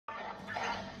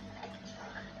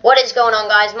What is going on,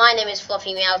 guys? My name is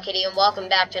Fluffy Meow Kitty, and welcome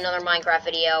back to another Minecraft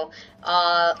video.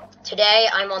 Today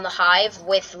I'm on the Hive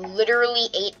with literally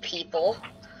 8 people.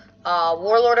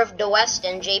 Warlord of the West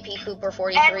and JP Cooper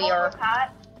 43 are.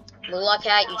 Moolah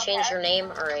Cat, you changed your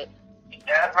name? Alright.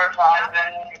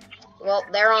 Well,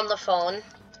 they're on the phone.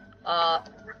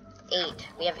 8.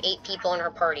 We have 8 people in our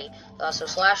party. So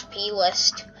 /P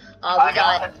list.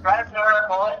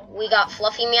 We got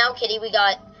Fluffy Meow Kitty. We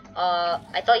got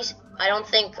I don't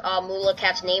think Moolah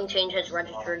Cat's name change has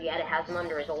registered yet. It has him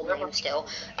under his old name still.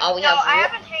 I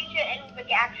haven't changed it in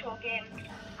the actual game.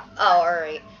 Oh,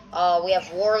 alright. We have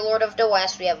Warlord of the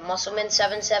West. We have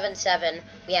Musselman777.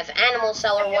 We have Animal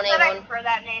Seller 181. For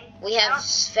that name. We have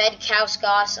Sved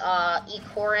Kauskas,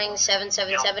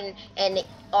 Ecoring777, and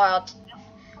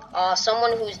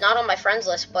someone who's not on my friends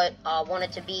list but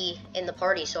wanted to be in the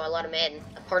party, so I let him in.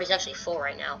 The party's actually full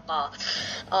right now.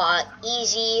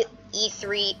 Easy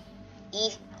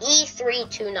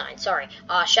E329. Sorry.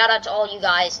 Shout out to all you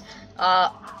guys.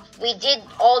 We did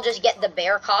all just get the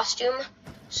bear costume,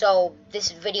 so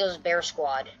this video is Bear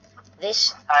Squad.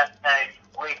 This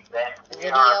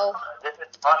video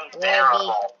will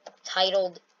be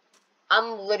titled.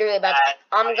 I'm literally about to.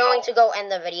 I'm going to go end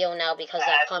the video now because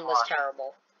that pun was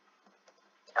terrible.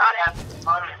 Got it.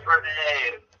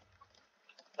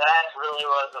 That really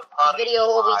was a pun. The video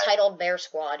will be titled Bear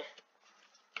Squad.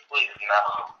 Please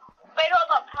no. Wait,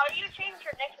 hold up. How do you change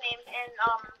your nickname in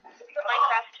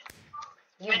Minecraft?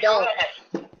 You don't,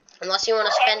 unless you want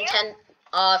to spend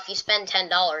if you spend $10. Wait,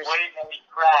 no, he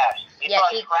crashed. He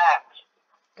crashed.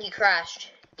 He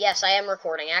crashed. Yes, I am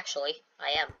recording. Actually, I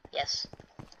am. Yes.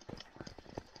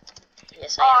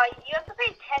 Yes, I am. You have to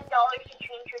pay $10 to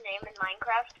change your name in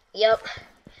Minecraft. Yep.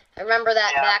 I remember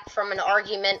that back from an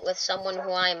argument with someone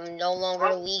who I'm no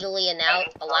longer legally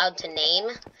allowed to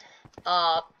name.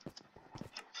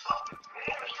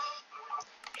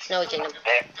 Snowy Kingdom.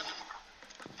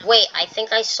 Wait, I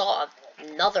think I saw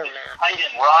another map. I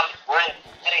didn't run.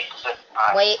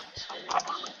 Wait.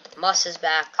 Muss is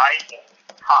back.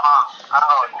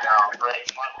 Oh no,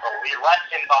 great. We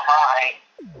left him behind.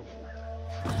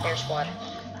 Bear Squad.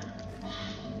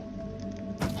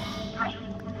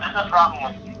 There's a problem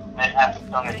with that having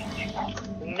so many people.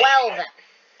 Well then.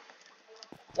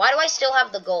 Why do I still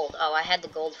have the gold? Oh, I had the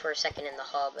gold for a second in the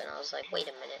hub, and I was like, wait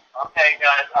a minute. Okay,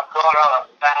 guys, I'm going on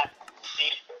a fast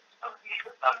seat.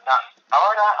 I'm done.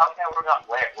 Oh, we're not. Okay, we're going.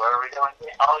 Where are we going?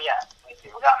 Oh, yeah. We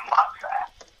got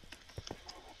Minecraft.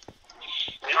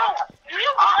 Do you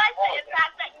realize the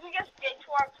impact that you just did to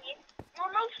our team? You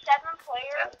removed 7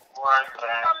 players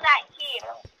from that team.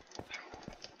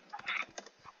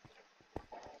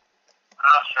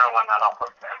 I'm not sure when that'll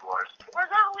put Bed Wars. We're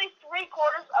literally 3/4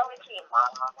 of a team.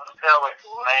 Let's feel like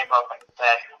maybe I'm like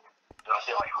that. Don't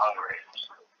feel like hungry.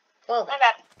 Well then.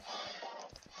 Okay.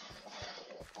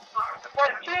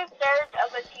 We're 2/3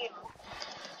 of a team.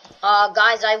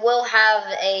 Guys, I will have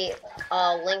a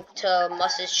link to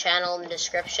Muss's channel in the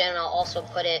description. I'll also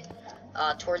put it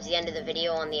towards the end of the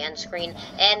video on the end screen.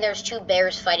 And there's 2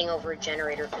 bears fighting over a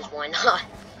generator, because why not?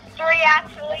 3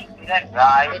 actually. That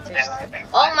guy.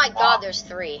 Oh my god, there's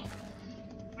 3.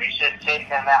 We should take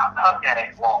him out.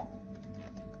 Okay, well.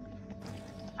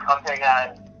 Okay,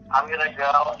 guys. I'm gonna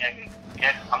go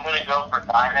for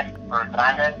diamond.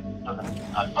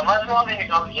 Unless you want me to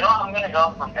go, you know what? I'm gonna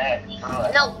go for mid.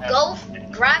 No,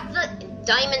 grab the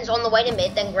diamonds on the way to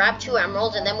mid, then grab 2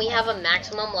 emeralds, and then we have a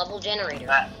maximum level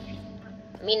generator. I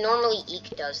mean, normally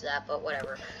Eek does that, but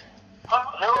whatever.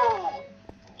 No.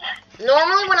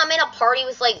 Normally, when I'm in a party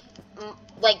with like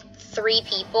 3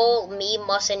 people, me,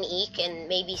 Muss, and Eek, and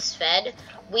maybe Sved,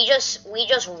 we just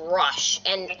rush,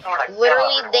 and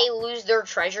literally they lose their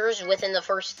treasures within the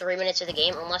first 3 minutes of the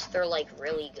game, unless they're like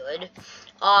really good.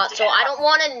 So I don't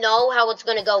want to know how it's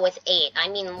gonna go with 8. I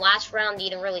mean, last round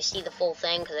you didn't really see the full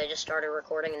thing because I just started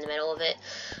recording in the middle of it,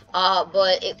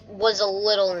 but it was a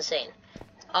little insane.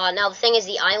 Now the thing is,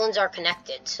 the islands are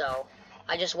connected, so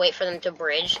I just wait for them to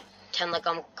bridge. Pretend like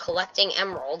I'm collecting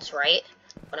emeralds, right?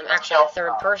 But I'm actually a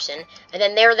 3rd person. And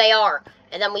then there they are.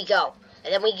 And then we go.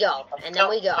 And then we go. And then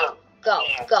we go. Go.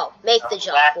 Go. Make the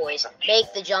jump, boys.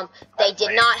 Make the jump. They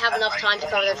did not have enough time to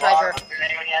cover their treasure.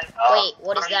 Wait,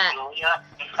 what is that?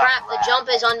 Crap, the jump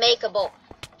is unmakeable.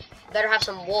 Better have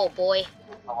some wool, boy.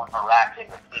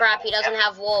 Crap, he doesn't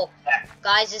have wool.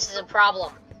 Guys, this is a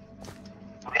problem.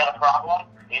 We got a problem?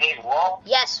 You need wool?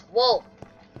 Yes, wool.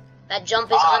 That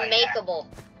jump is unmakeable.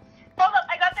 Hold up,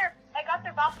 I got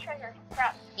their boss treasure.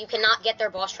 Crap. You cannot get their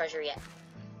boss treasure yet.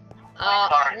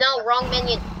 No, wrong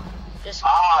minion. Just.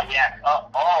 Oh, yeah.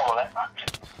 Oh, that's not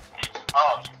good.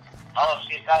 Oh,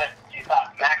 she's got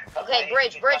max. Okay,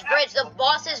 bridge. The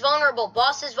boss is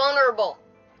vulnerable.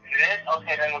 It is?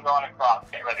 Okay, then we're going across.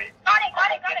 Get ready. Got it.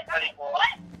 What?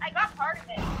 I got part of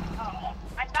it. Oh,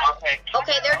 I thought.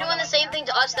 Okay, they're doing the same thing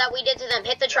to us that we did to them.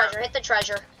 Hit the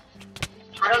treasure.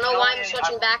 I don't know why I'm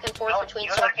switching back and forth between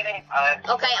you're so. not getting,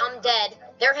 Okay, I'm dead.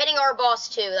 They're hitting our boss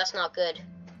too. That's not good.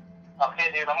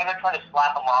 Okay, dude, I'm gonna try to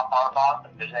slap them off our boss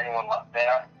if there's anyone left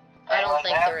there. I don't Anyone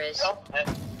think there? there is.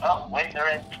 Oh, wait, there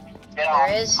is. Get There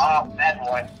off. is? Oh, bad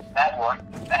boy.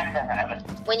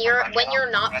 When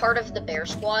you're not part of the bear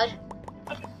squad.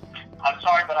 I'm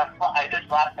sorry, but I just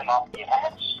slapped him off the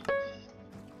edge.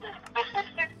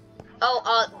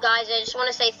 Oh, guys, I just want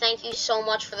to say thank you so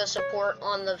much for the support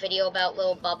on the video about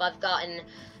Lil Bub.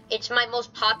 It's my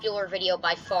most popular video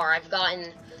by far. I've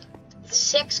gotten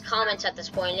 6 comments at this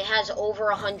point. It has over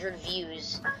 100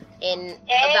 views in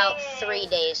about 3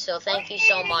 days, so thank you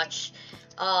so much.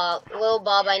 Lil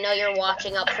Bub, I know you're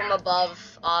watching up from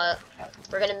above.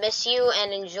 We're gonna miss you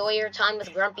and enjoy your time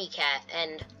with Grumpy Cat,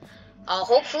 and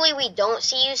hopefully we don't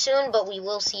see you soon, but we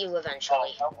will see you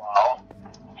eventually. Oh,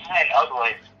 and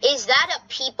ugly. Is that a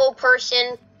people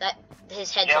person? That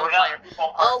his head's on fire.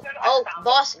 Oh,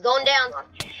 boss, going down.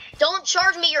 Don't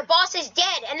charge me, your boss is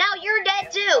dead, and now you're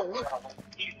dead too.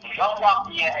 Jump off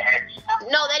the edge.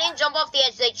 No, they didn't jump off the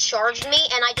edge, they charged me,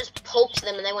 and I just poked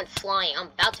them, and they went flying. I'm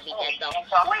about to be dead, though.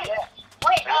 Wait,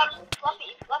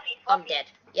 Fluffy. I'm dead.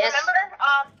 Yes? Remember,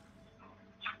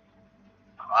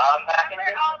 Back in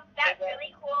that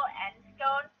really cool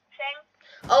endstone thing?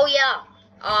 Oh, yeah.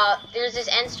 There's this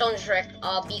endstone trick.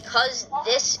 Because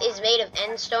this is made of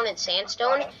endstone and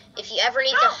sandstone, if you ever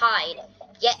need to hide,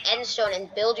 get endstone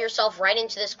and build yourself right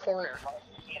into this corner.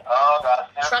 Oh, God.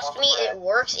 Trust me, it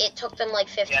works. It took them like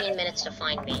 15 minutes to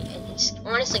find me. It's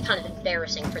honestly kind of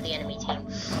embarrassing for the enemy team.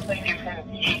 I think you can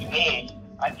eat me.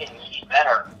 I can eat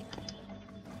better.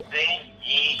 See?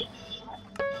 Eat.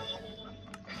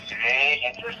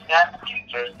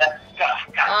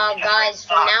 Guys,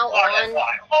 from now on...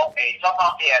 Okay, jump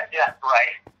off the edge. Yeah,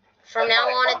 right. From now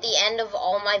on, at the end of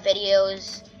all my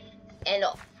videos, and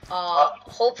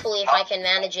hopefully if I can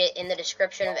manage it in the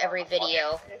description of every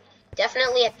video,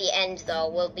 definitely at the end, though,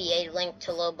 will be a link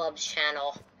to Lil Bub's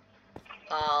channel.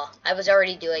 I was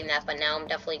already doing that, but now I'm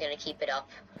definitely going to keep it up.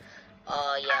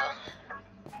 Yeah.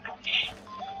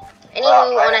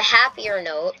 Anywho, on a happier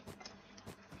note,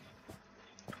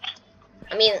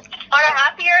 On a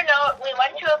happier note, we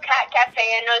went to a cat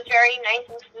cafe and it was very nice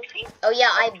and snoopy. oh yeah,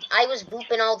 I was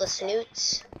booping all the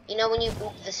snoots. You know when you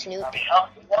boop the snoot?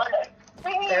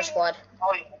 Bear squad.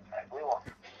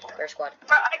 Bear squad.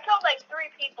 I killed like 3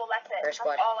 people, that's it. Bear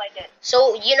squad. That's all I did.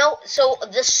 So,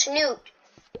 the snoot,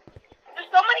 There's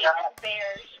so many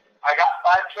bears. I got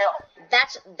 5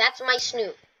 kills. that's my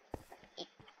snoot.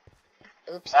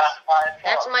 Oops. That's 5 kills.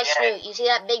 That's my snoot. You see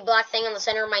that big black thing on the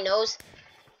center of my nose?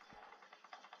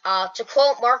 To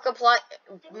quote Markiplier,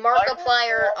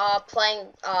 playing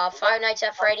Five Nights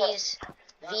at Freddy's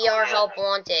VR Help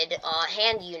Wanted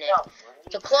hand unit.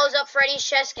 To close up Freddy's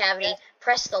chest cavity,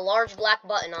 press the large black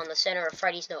button on the center of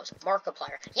Freddy's nose.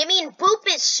 Markiplier. You mean boop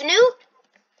his snoot?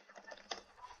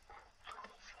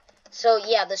 So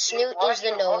yeah, the snoot is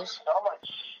the nose. So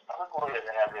much uglier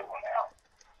than everyone else.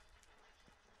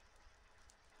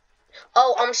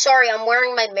 Oh, I'm sorry, I'm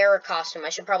wearing my mirror costume. I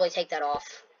should probably take that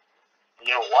off.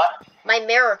 You what? My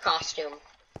mirror costume.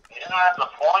 You know that's the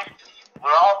point? We're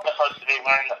all supposed to be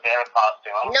wearing the bear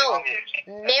costume. No,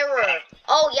 mirror.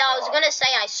 Oh yeah, I was gonna say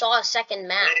I saw a second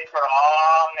map.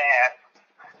 Oh man.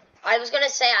 I was gonna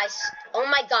say oh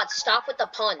my god, stop with the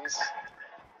puns.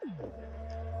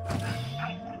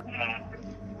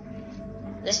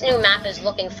 This new map is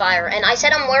looking fire, and I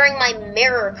said I'm wearing my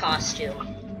mirror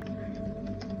costume.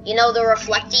 You know the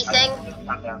reflecty thing?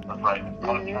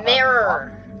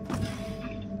 Mirror.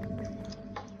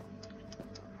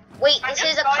 Wait, this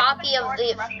is a copy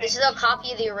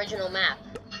of the original map.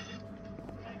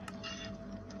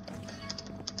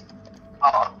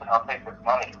 Oh, I'll take this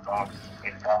money. So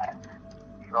it's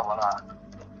rolling on.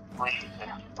 Please,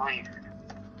 please.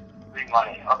 Free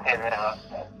money. Okay, there.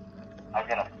 I'm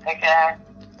gonna pickaxe.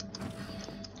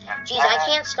 Jeez, I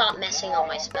can't stop messing up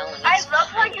my spelling. I love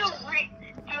how you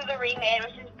do the rename,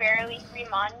 which is barely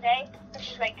Remonde,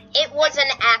 which is like. It was an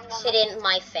accident,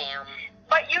 my fam.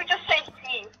 But you just say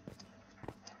Steve.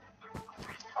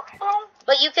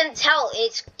 But you can tell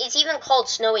it's even called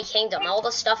Snowy Kingdom. All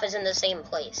the stuff is in the same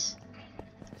place.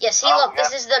 Yeah, see, look,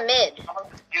 this is the mid.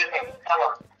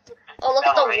 Oh, look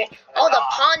at the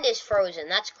pond is frozen.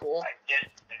 That's cool.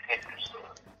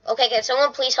 Okay, can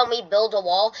someone please help me build a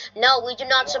wall? No, we do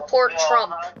not support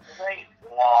Trump.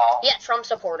 Yeah, Trump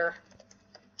supporter.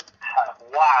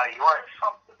 Wow, you are a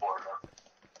Trump supporter.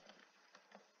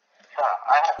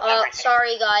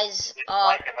 Sorry guys.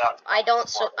 Like about I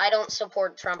don't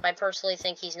support Trump. I personally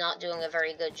think he's not doing a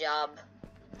very good job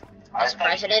as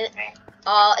president.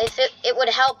 If it would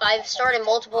help, I've started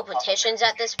multiple petitions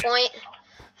at this point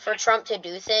for Trump to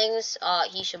do things.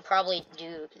 He should probably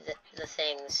do the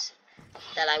things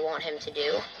that I want him to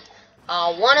do.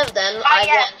 One of them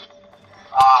I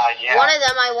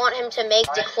want him to make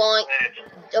declawing.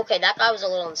 Okay, that guy was a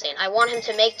little insane. I want him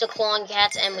to make declawing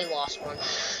cats, and we lost one.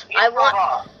 I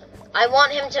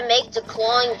want him to make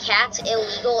declawing cats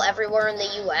illegal everywhere in the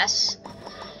U.S.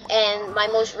 And my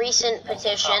most recent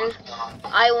petition,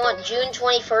 I want June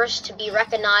 21st to be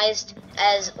recognized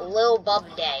as Lil Bub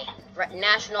Day,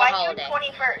 national holiday. Why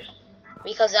June 21st?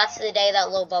 Because that's the day that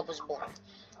Lil Bub was born.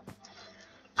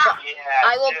 So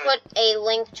I will put a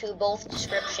link to both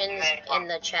descriptions in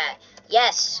the chat.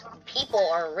 Yes, people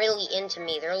are really into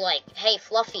me. They're like, hey,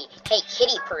 Fluffy, hey,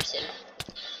 kitty person.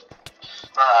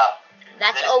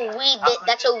 That's a wee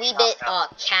bit,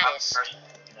 caddis.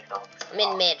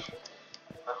 Mid.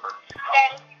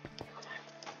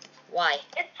 Why?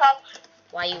 It sucks.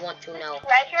 Why you want to know?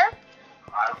 Treasure?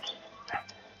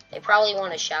 They probably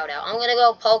want a shout out. I'm gonna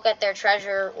go poke at their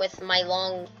treasure with my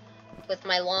long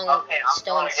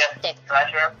stone stick.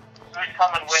 Treasure. Who's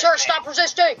coming with Sir, me? stop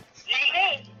resisting!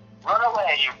 Me. Run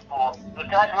away, you fool. The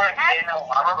guy's wearing no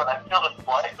armor, but I killed his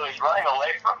flag, so he's running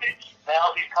away from me.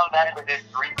 Now he's come back with his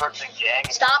 3-person gang.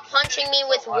 Stop punching me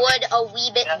with wood a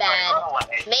wee bit bad.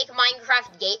 Make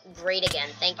Minecraft great again.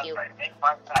 Thank you. Make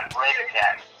Minecraft great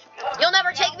again. You'll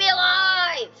never take me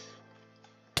alive!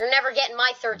 You're never getting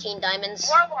my 13 diamonds.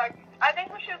 Warlord, I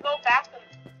think we should go back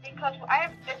because I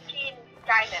have 15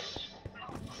 diamonds.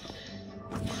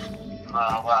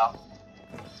 Well.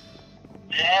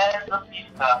 Yeah, the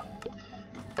pizza.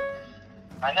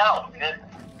 I know,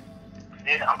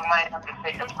 dude, I might have to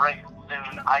take a break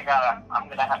soon. I'm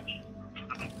gonna have to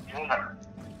sooner.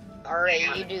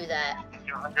 Alright, you do that.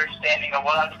 Your understanding of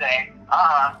what I'm saying.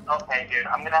 Okay, dude,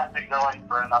 I'm gonna have to go in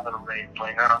for another raid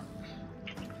later.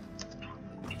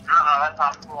 No, that's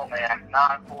not cool, man.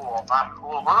 Not cool,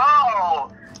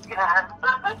 bro! Yeah.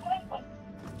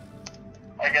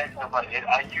 I got somebody.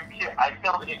 Are you kidding? I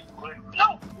killed it.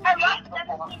 No, I lost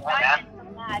 17 diamonds from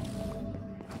that.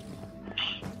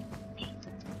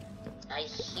 I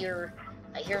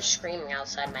hear screaming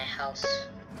outside my house.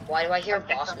 Why do I hear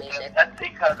boss music? That's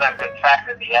because I've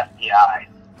contracted the FBI.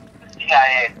 The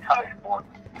CIA is coming for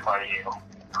you.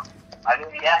 I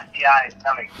think the FBI is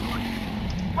coming for you.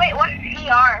 Wait, what's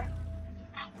DR?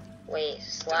 Wait,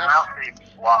 I'll see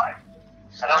why.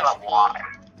 I don't know why.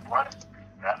 What?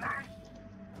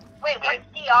 Wait, what's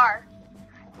DR?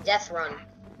 Death run.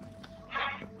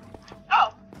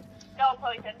 Oh, no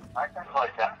poison. I can play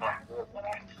Death Run.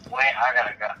 Wait, I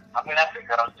gotta go. I'm gonna have to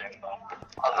go soon, though.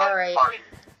 Alright.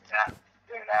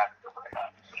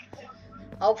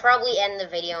 I'll probably end the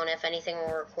video, and if anything,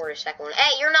 we'll record a second one.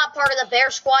 Hey, you're not part of the Bear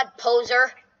Squad,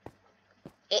 poser.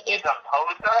 He's a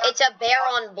poser? It's a bear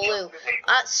on blue.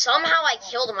 Somehow I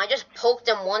killed him. I just poked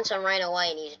him once and ran away,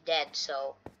 and he's dead,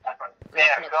 so I'm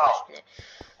not gonna question it.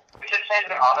 We should change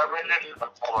the auto render to the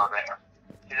polar bear.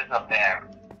 He's just a bear.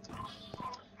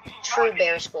 True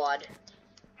Bear Squad.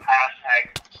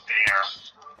 Hashtag bear.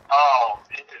 Oh,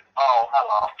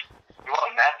 hello. You want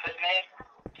to mess with me?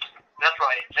 That's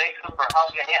right, Jacob for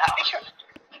helping me out.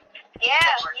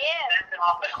 Yeah. Send him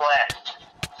off the cliff.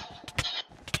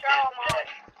 Throw him off.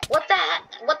 What the heck?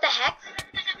 What the heck?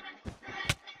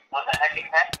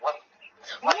 What?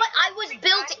 I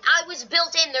was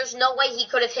built in. There's no way he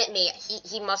could have hit me.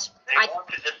 He must.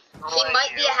 He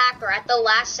might be a hacker. At the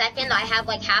last second, I have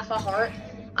like half a heart.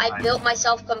 I built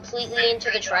myself completely into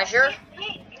the treasure,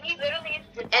 He literally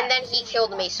did that. and then he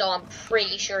killed me. So I'm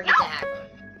pretty sure he's a hacker.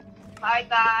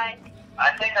 Bye.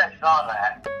 I think I saw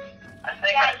that. I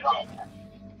saw that.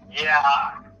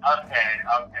 Yeah. Okay.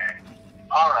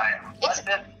 Alright.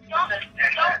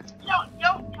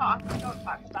 Don't talk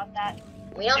about that.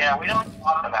 We don't. Yeah, we don't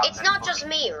talk about It's not just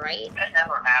me, right? That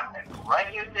never happened. Right,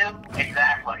 YouTube?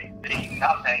 Exactly. See,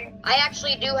 nothing. I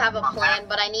actually do have a plan,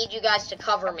 but I need you guys to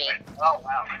cover me. Oh,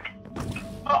 wow.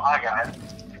 Oh, I got it.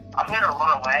 I'm gonna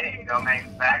run away and go make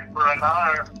back for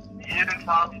another. You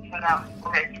talk it out.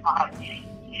 Okay,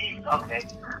 okay.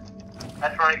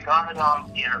 That's right,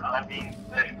 Garmadon here. I mean,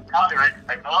 the copyright.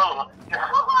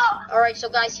 Alright, so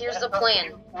guys, here's the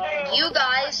plan. You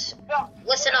guys,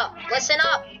 listen up.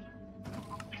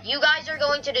 You guys are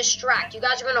going to distract. You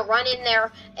guys are going to run in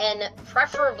there and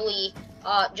preferably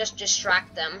just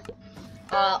distract them.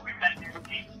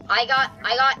 I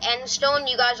got endstone.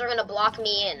 You guys are going to block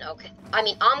me in. Okay. I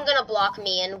mean, I'm going to block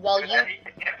me in while you... Okay,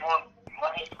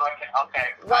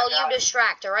 Okay. while you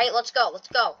distract, alright? Let's go, let's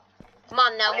go. Come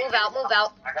on now, move out, move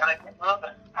out. I gotta keep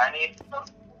moving.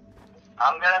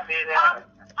 I'm gonna be there.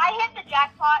 I hit the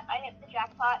jackpot. I hit the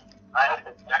jackpot.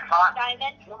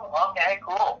 Diamond. Okay,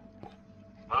 cool.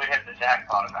 What do we hit the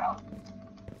jackpot about?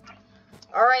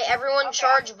 Alright, everyone Okay,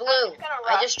 charge I'm blue. just gonna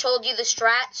I rush. just told you the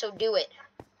strat, so do it.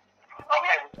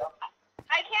 Okay.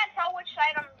 I can't tell which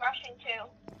side I'm rushing to.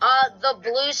 The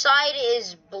blue side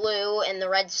is blue and the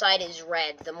red side is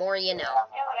red. The more you know.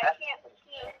 Yeah, but I can't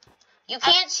see it. You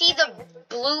can't see the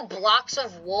blue blocks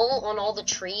of wool on all the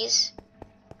trees?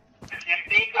 If you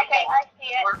see people Okay, I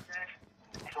see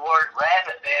it. toward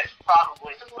red, it's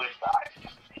probably the blue side.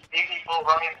 If you see people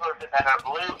running towards it that are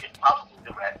blue, it's probably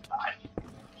the red side.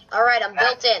 Alright, I'm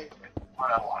built in.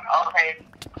 101. Okay.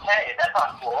 Hey, that's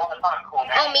not cool. That's not a cool.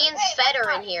 Oh, me and Svet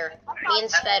are in here. Me and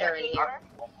Svet are in here.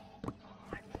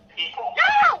 People.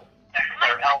 No!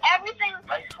 Their elf. Everything.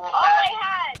 Like, cool. All I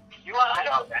had. You want to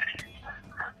know that?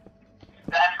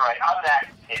 That's right. I'm that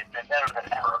kid. That's better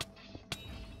than ever.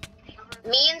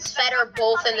 Me and Svet are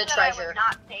both in the Something that I treasure. would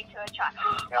not say to a child.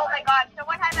 Oh my god,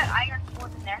 someone had that iron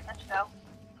sword in there. Let's go.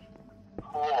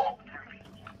 Cool.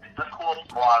 It's a cool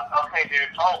squad. Okay, dude.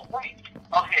 Oh, wait.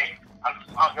 Okay.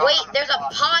 I'm going Wait, to there's a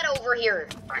pod over here.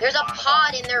 There's a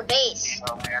pod in their base.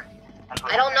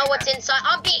 I don't know what's inside.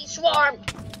 I'm being swarmed.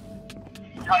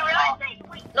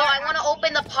 No, I want to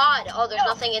open the pod. Oh, there's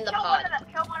nothing in the pod.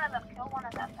 Kill one of them. Kill one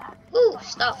of them. Ooh, Kill one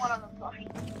stuff. of them.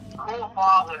 Cool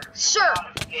father. Sir.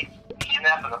 It's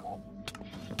inevitable.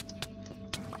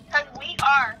 Because we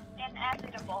are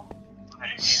inevitable.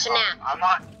 Snap. I'm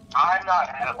not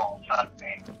edible. Trust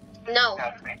me. No,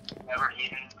 Trust me. Never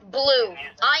eaten. blue.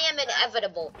 I am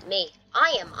inevitable. Me.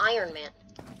 I am Iron Man.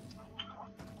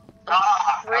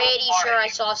 Ah, I'm pretty that was sure I funny.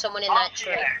 saw someone in that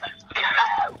tree.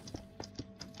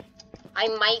 I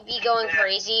might be going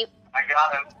crazy, I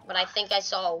got him. but I think I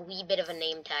saw a wee bit of a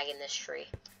name tag in this tree.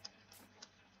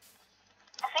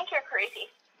 I think you're crazy.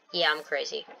 Yeah, I'm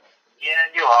crazy. Yeah,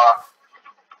 you are.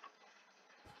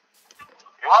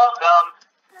 You're welcome.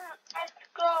 Let's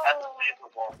go. That's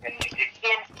unbelievable. And you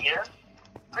can't hear?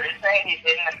 Are you saying he's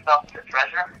hidden himself in the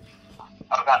treasure?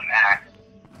 I've got an axe.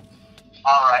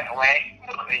 Alright, wait.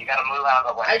 Okay, you gotta move out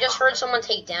of the way. I just heard someone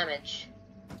take damage.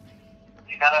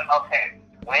 You gotta, okay.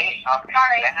 Wait, okay.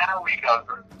 Sorry. Now we go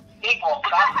through. People,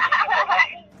 stop.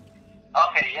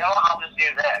 Okay, you know what? I'll just do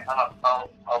this. I'm a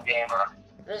pro gamer.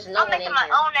 There's no I'm one in making my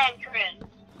here. own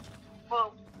entrance.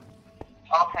 Whoa.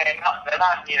 Okay, no, they're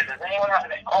not here. Does anyone have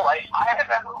an... Oh, I have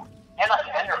emerald. And an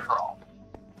ender pearl.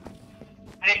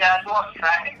 Hey guys, who wants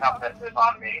tracking compasses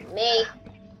on me? Me.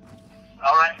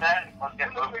 Alright then, let's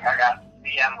get moving. I got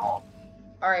the emerald.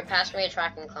 Alright, pass me a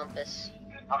tracking compass.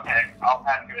 Okay, I'll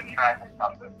pass you a tracking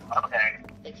compass. Okay.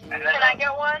 If you... And then Can I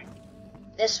get one?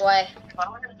 This way. if I'm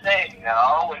gonna say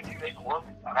no, when you make look,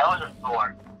 that was a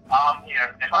sword.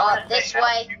 Here. If I'm gonna This say no,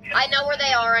 way. you get I know where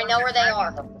they are. I know where they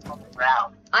are.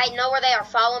 Round. I know where they are.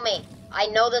 Follow me. I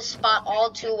know this spot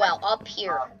all too well. Up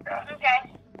here. Okay.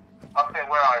 Okay. Okay,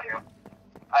 where are you?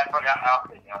 I forgot how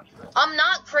to answer. I'm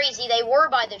not crazy. They were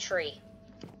by the tree.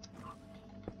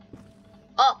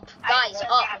 Up. Guys,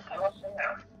 up.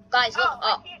 Guys, look Oh,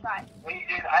 I up. see it, guys. Wait,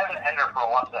 dude, I have an ender for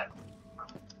 1 second.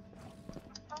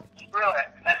 Really?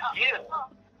 That's you. Oh.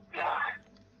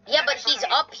 Yeah, but he's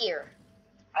up here.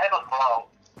 I have a bow.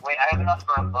 Wait, I have enough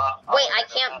for a bow. Wait, I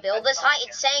can't build this high?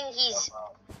 It's saying he's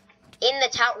in the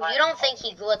tower. You don't think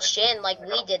he glitched in like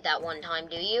we did that one time,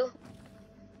 do you?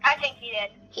 I think he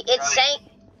did.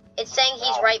 It's saying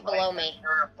he's right below me.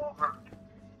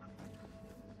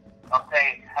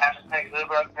 Okay, hashtag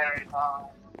Zubra carry on.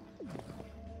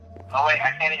 Oh wait,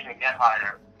 I can't even get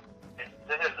higher.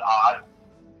 This is odd.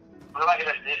 What am I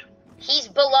gonna do? He's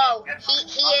below. He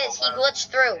is. He glitched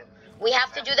through. We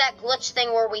have to do that glitch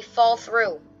thing where we fall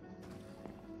through.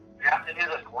 You have to do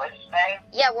the glitch thing?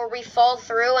 Yeah, where we fall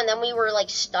through and then we were like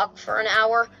stuck for an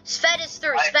hour. Svet is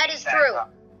through. Svet is through.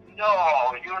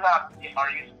 No, you're not.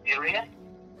 Are you serious?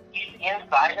 He's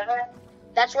inside of it?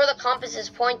 That's where the compass is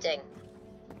pointing.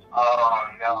 Oh,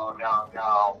 no, no,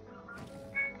 no.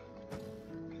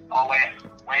 Oh,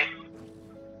 wait.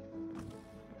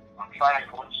 I'm trying to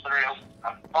glitch through.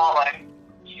 I'm falling.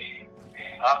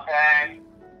 Okay.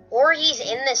 Or he's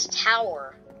in this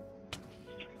tower.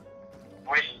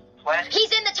 Which place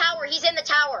He's in the tower. He's in the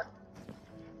tower.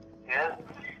 is?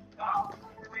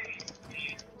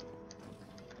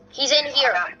 He's in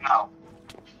here. No.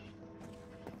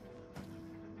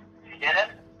 You get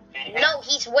it? Did you get No,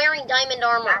 he's wearing diamond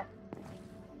armor.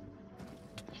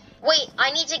 Wait,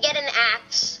 I need to get an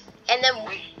axe, and then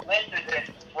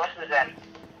What's it?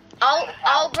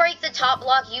 I'll break the top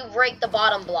block. You break the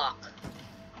bottom block.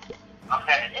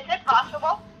 Okay. Is it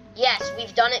possible? Yes,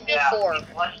 we've done it before.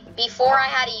 Before I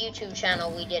had a YouTube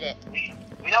channel, we did it.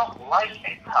 We don't like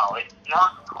it, though. It's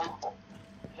not cool.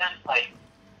 It's just like,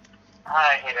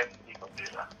 I hate it when people do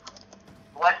that.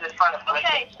 Let's just try to break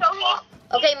Okay, it. so he's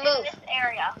Okay, in move. this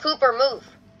area. Cooper, move.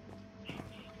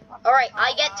 Alright,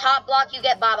 I get top block, you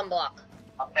get bottom block.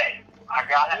 Okay, I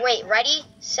got it. Wait, ready,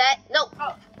 set, no.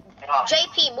 Oh.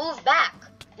 JP, move back.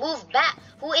 Move back.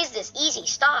 Who is this? Easy,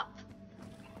 stop.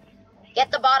 Get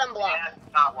the bottom block. Yeah,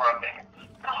 it's not working.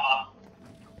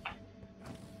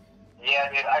 Yeah,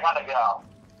 dude, I gotta go.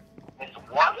 It's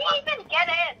one. How do you even get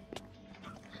in?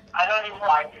 I don't even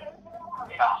like it.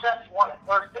 It's just one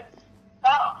person.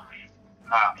 Oh.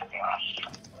 Oh, gosh.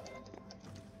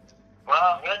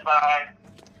 Well, goodbye.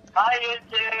 Bye, you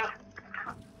two.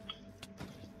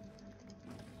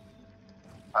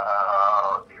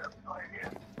 Oh, dear. Oh,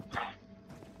 dear.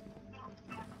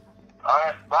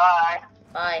 Alright, bye.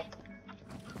 Bye.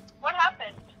 What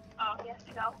happened? Oh, he has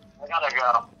to go. I gotta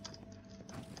go.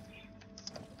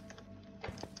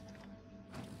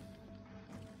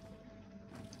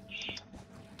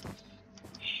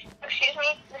 Excuse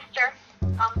me, Mr.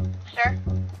 Sir.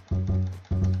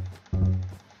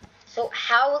 So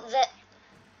how the...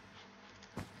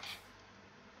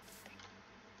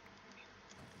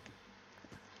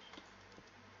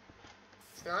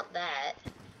 It's not that.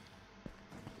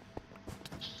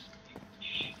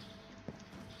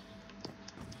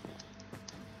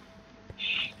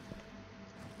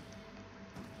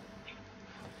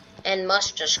 And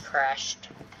must just crashed.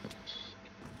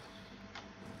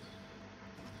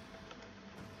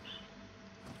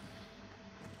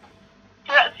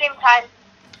 Do it at the same time.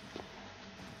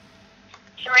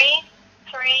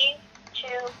 3, 2,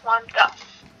 1,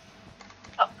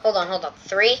 go. Hold on.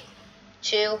 3,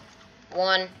 2,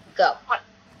 1, go. What?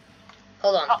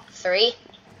 Hold on. Oh. 3,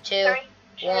 2,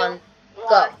 3, 1, 2,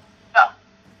 go.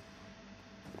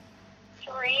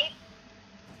 3,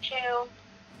 2,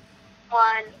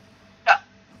 1, go.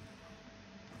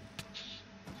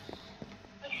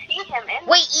 We see him in.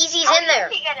 Wait, Easy's How in there.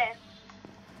 did he get in?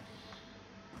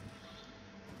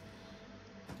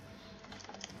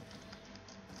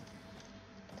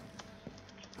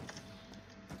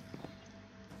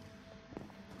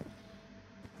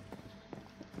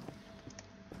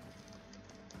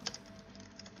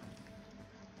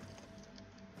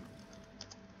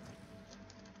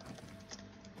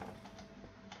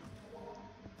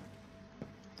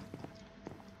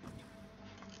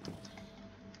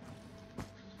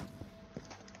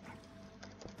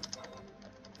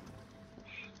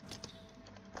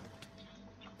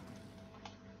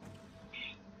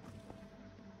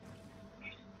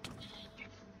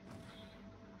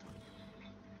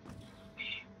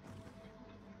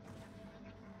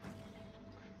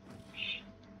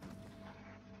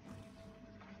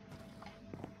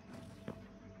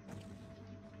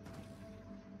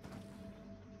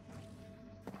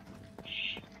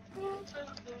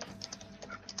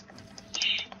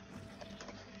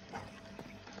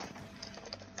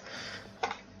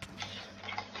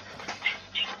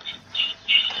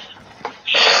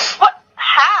 What?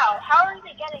 How? How are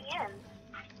they getting in?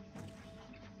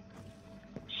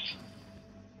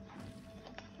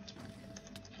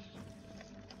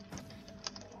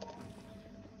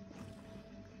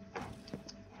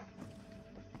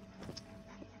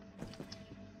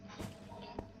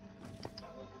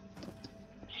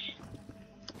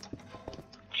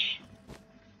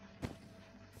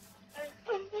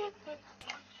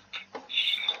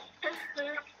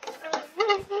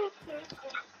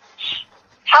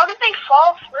 How did they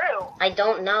fall through? I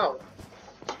don't know.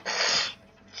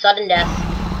 Sudden death.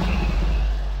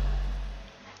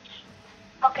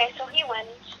 Okay, so he wins.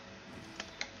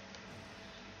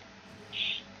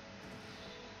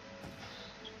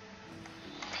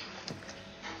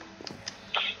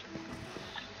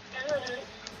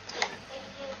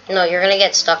 No, you're gonna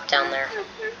get stuck down there.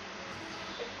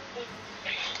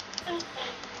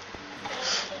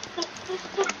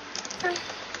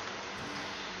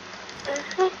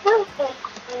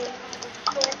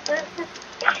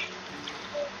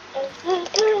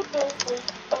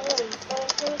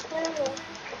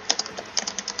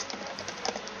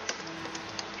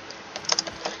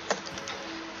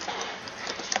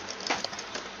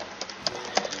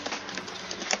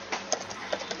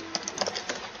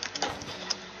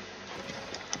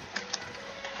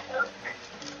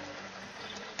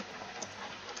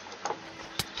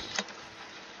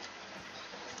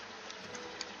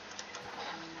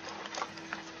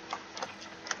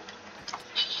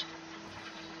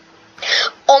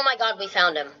 Oh my god, we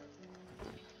found him.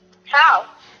 How?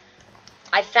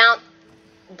 I found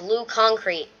blue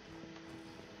concrete.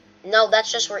 No,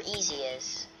 that's just where easy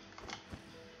is.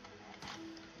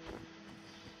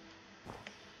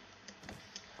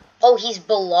 Oh, he's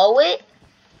below it?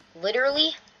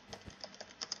 Literally?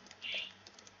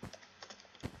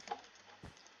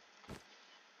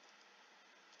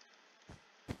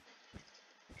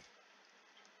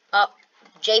 Up.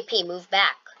 JP, move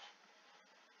back.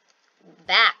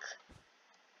 Back.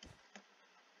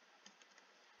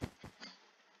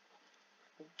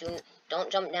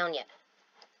 Don't jump down yet.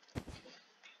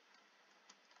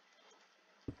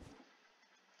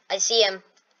 I see him.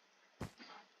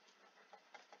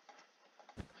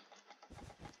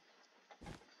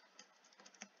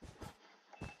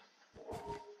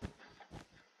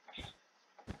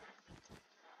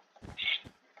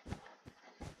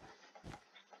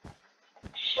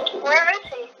 Where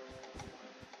is he?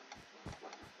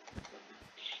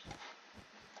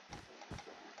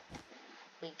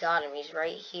 We got him. He's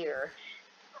right here.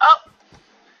 Oh.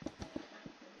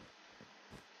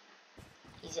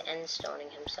 He's end-stoning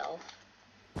himself.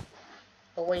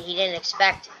 But what he didn't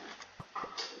expect,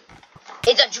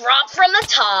 it's a drop from the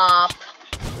top.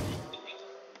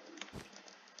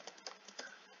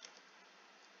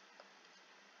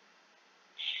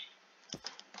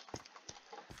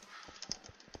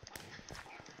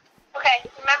 Okay,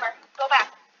 remember, go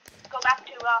back. Go back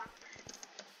to,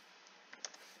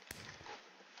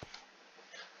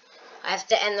 I have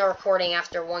to end the recording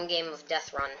after one game of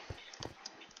Death Run.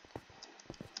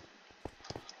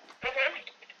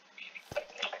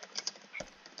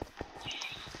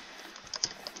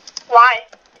 Why?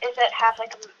 Is it have,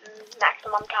 like, a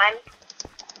maximum time?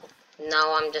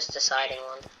 No, I'm just deciding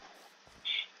one.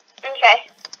 Okay.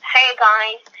 Hey,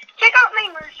 guys. Check out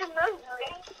my merchandise.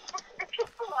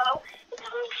 Hello. It's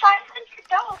only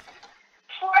 $500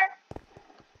 for...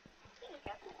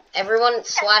 Everyone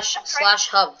slash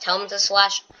hub. Tell him to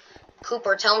slash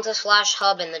Cooper. Tell him to slash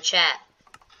hub in the chat.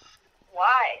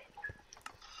 Why?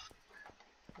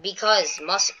 Because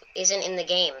Muss isn't in the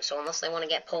game, so unless they want to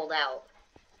get pulled out.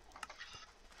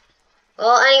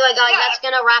 Well, anyway, guys, that's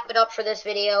going to wrap it up for this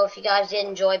video. If you guys did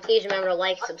enjoy, please remember to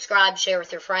like, subscribe, share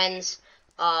with your friends.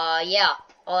 Yeah,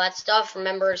 all that stuff.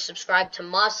 Remember to subscribe to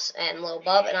Muss and Lil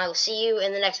Bub, and I will see you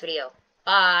in the next video.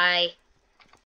 Bye.